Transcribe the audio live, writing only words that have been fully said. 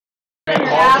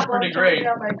pretty great.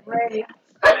 On my grave.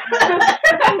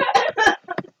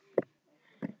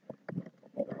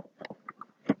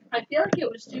 I feel like it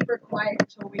was super quiet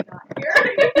until we got here.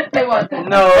 It wasn't.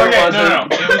 No, it wasn't.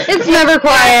 No. It's never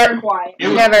quiet. It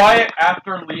was Never. quiet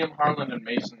after Liam, Harlan, and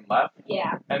Mason left.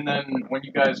 Yeah. And then when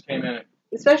you guys came in,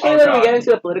 Especially Oh, when God. we get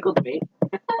into a political debate.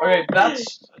 okay,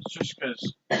 that's just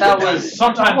because That was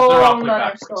sometimes whole they're awfully nother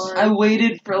backwards. story. I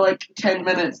waited for like 10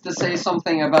 minutes to say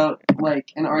something about like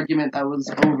an argument that was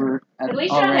over. At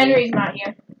least John already. Henry's not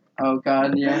here. Oh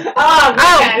God, yeah. Oh.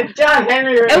 If John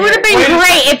Henry. It would have been Wait a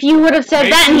great if you would have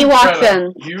said that and he Mason, walks shut in.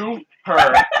 up. You,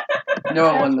 her,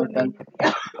 No, it wouldn't have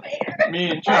been.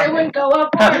 me, and It John. would go up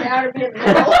or down or be in the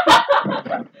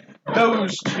middle.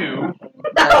 Those two.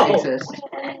 That exists.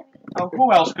 Oh,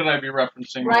 who else could I be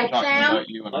referencing when Right, talking Sam? about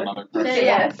you and another person? Say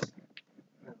Yes.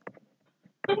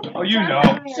 Oh, you know.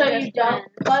 So you don't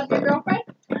love your girlfriend?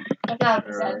 We are It's not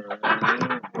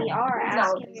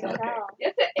asking what you said. yourself.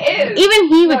 Yes, it is. Even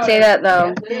he would say that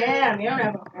though. Damn, you don't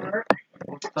have a heart.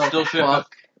 Still shit. Fuck.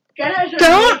 Jenna's an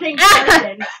Don't- amazing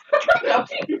person. No,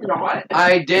 you're not.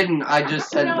 I didn't. I just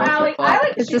said No, what the Allie, fuck. I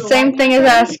like It's you the a same lot. thing as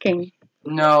asking.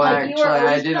 No, Like, you actually, were I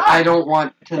always didn't. stuck. I don't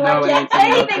want to So know I can't anything say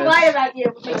about anything right this. about you.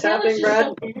 But What's Taylor's happening, just Brad?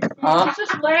 so innocent. Huh? She's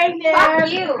just laying there.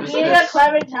 Fuck you. Eating a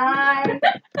clementine.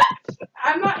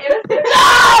 I'm not innocent.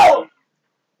 No!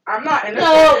 I'm not innocent.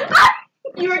 No!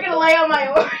 You were gonna lay on my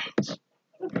orange.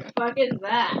 What the fuck is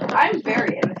that? I'm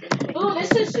very innocent. Ooh,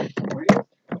 this is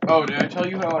Oh, did I tell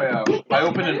you how I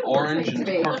opened an orange and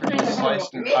perfectly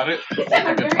sliced and cut it? He said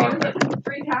I'm Like a very chocolate. innocent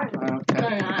 3 times.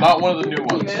 Okay. Not one of the new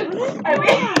ones. I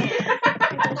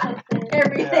mean,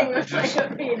 everything was like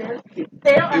a penis.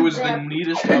 They don't It was the have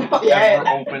neatest I've ever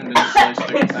opened and sliced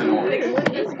an orange.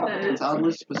 It's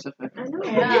oddly specific.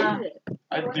 Yeah.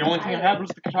 The only thing I had was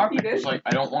the chocolate. It's like, I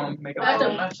don't want to make a That's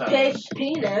whole a mess out of big it.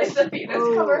 penis. It's a penis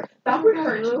cover. That would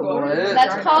hurt you. What?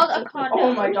 That's called a condom.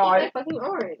 Oh my God. Eat my fucking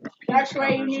orange. That's why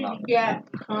you need to get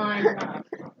condom.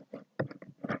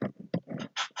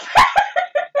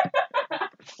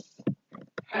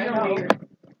 I know.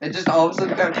 It just all of a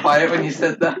sudden got quiet when you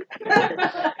said that.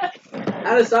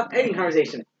 How to stop any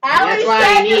conversation. Allie That's why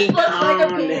I said this need looks like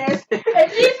a condoms. penis,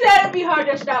 and she said it'd be hard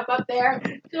to stop up there.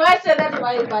 So I said that's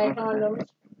why you buy condoms.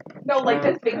 No, like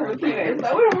this big of a penis.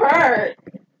 That would hurt.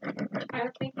 I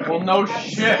don't think Well, no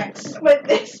shit. With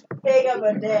this big of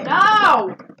a dick.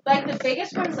 No! Like the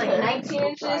biggest one's like 19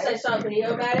 inches. I saw a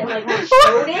video about it, and like they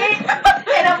showed it,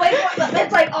 and I'm like, what the-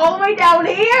 it's like all the way down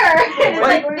here, and it's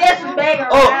like this big around.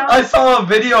 Oh, I saw a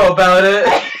video about it.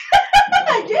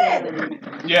 I did.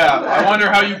 Yeah, I wonder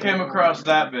how you came across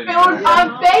that It video. was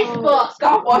on Facebook.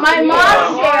 Stop watching My me.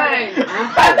 mom shared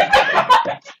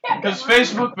it. Because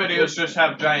Facebook videos just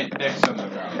have giant dicks in them.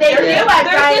 They do There's have a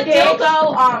giant dicks.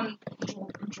 dildo,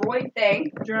 droid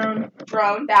thing.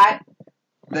 Drone that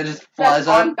That just flies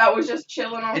up. that was just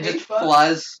chilling on It just Facebook.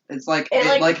 flies. It's like It, it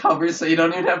like- like hovers, so you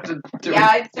don't even have to do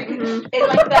Yeah, it. it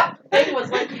like that thing was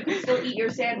like you could still eat your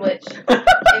sandwich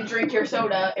and drink your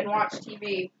soda and watch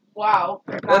TV. Wow,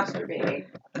 masturbating.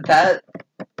 That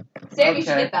Sam, you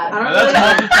should Okay. get that. I don't Now,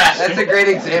 that's multitasking. that's a great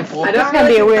example. I This don't is gonna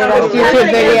be a really weird think ass that was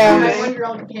YouTube video. My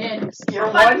 1-year-old kid. Your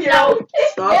 1-year-old.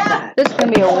 Stop Yeah. that. This is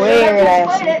gonna be a weird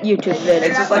ass YouTube video.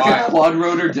 It's just like Why? a quad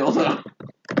rotor dildo.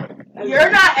 You're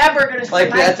not ever gonna see Like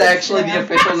my that's kids, actually the Sam.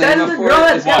 official Send name the for girl it.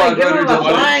 that's Is gonna quad give rotor him a dildo.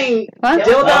 flying Huh?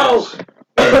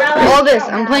 dildo. All this,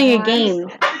 I'm playing a game.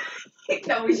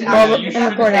 No, we should Well, Yeah, actually you I'm should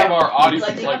recording. have our audio.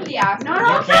 lifting Like, up the ass. No, you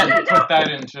no, can't put that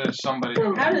into somebody.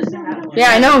 How does that?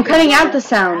 Yeah, I know, I'm cutting out the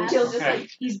sound. She'll just Okay. like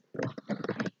he's.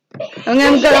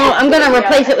 I'm gonna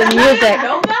replace it with music.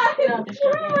 Know that? No, just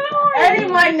joking.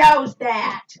 Anyone knows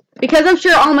that. Because I'm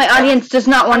sure all my audience does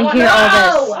not want to hear all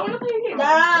this. I want to play a game.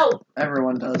 No.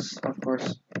 Everyone does, of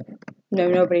course. No,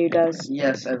 nobody does.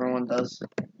 Yes, everyone does.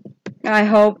 I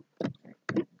hope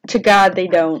to God they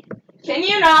don't. Can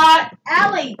you not?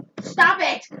 Allie, stop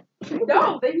it.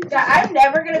 No, they. I'm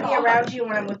never gonna be around you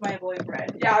when I'm with my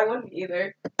boyfriend. Yeah, I wouldn't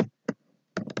either.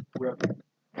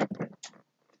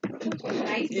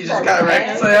 Nice. You just got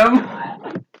wrecked,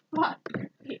 Sam.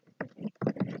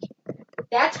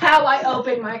 That's how I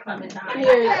open my clementine.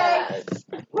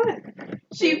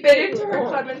 She bit into her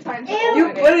clementine. Ew. You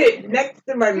put it next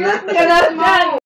to my mouth. Get up,